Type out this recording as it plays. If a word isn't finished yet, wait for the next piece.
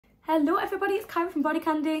Hello everybody, it's Kyra from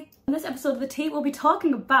BodyCandy. In this episode of the tea, we'll be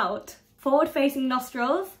talking about forward-facing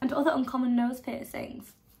nostrils and other uncommon nose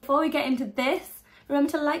piercings. Before we get into this,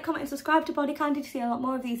 remember to like, comment and subscribe to BodyCandy to see a lot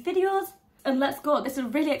more of these videos. And let's go, this is a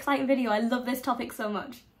really exciting video, I love this topic so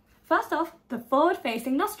much. First off, the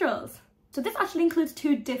forward-facing nostrils. So this actually includes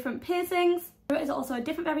two different piercings. There is also a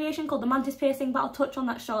different variation called the Mantis Piercing, but I'll touch on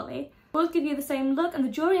that shortly. Both give you the same look and the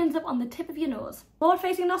jewelry ends up on the tip of your nose.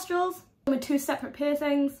 Forward-facing nostrils come with two separate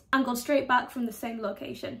piercings and go straight back from the same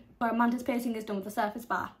location, where a Mantis Piercing is done with a surface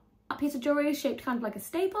bar. That piece of jewelry is shaped kind of like a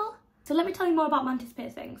staple. So let me tell you more about Mantis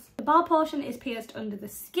Piercings. The bar portion is pierced under the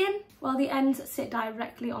skin, while the ends sit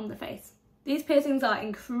directly on the face. These piercings are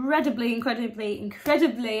incredibly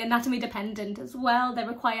anatomy dependent as well. They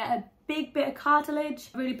require a big bit of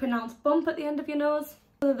cartilage, a really pronounced bump at the end of your nose,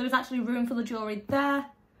 so that there's actually room for the jewelry there,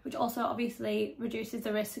 which also obviously reduces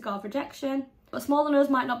the risk of rejection. A smaller nose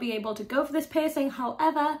might not be able to go for this piercing,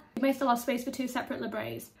 however, you may still have space for two separate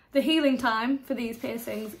labrets. The healing time for these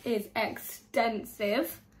piercings is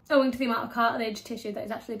extensive, owing to the amount of cartilage tissue that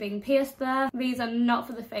is actually being pierced there. These are not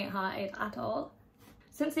for the faint-hearted at all.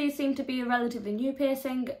 Since these seem to be a relatively new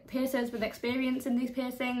piercing, piercers with experience in these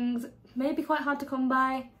piercings may be quite hard to come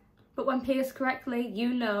by, but when pierced correctly,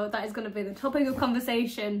 you know that is going to be the topic of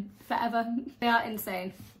conversation forever. They are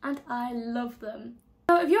insane, and I love them.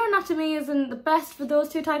 So if your anatomy isn't the best for those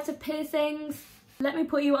two types of piercings, let me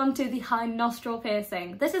put you onto the high nostril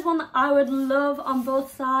piercing. This is one that I would love on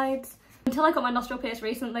both sides. Until I got my nostril pierced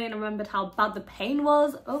recently and I remembered how bad the pain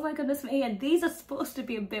was. Oh my goodness me, and these are supposed to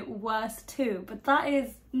be a bit worse too, but that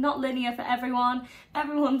is not linear for everyone.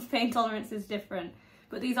 Everyone's pain tolerance is different,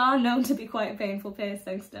 but these are known to be quite a painful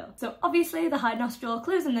piercing still. So obviously the high nostril,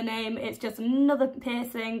 clues in the name, it's just another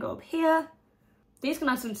piercing up here. These can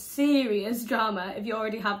have some serious drama if you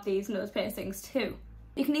already have these nose piercings too.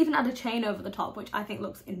 You can even add a chain over the top, which I think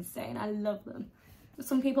looks insane. I love them.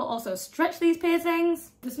 Some people also stretch these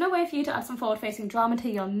piercings. There's no way for you to add some forward-facing drama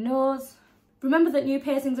to your nose. Remember that new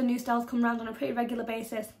piercings and new styles come around on a pretty regular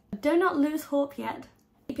basis. Do not lose hope yet.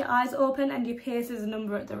 Keep your eyes open and your piercer's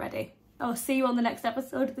number at the ready. I'll see you on the next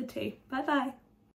episode of the tea. Bye bye.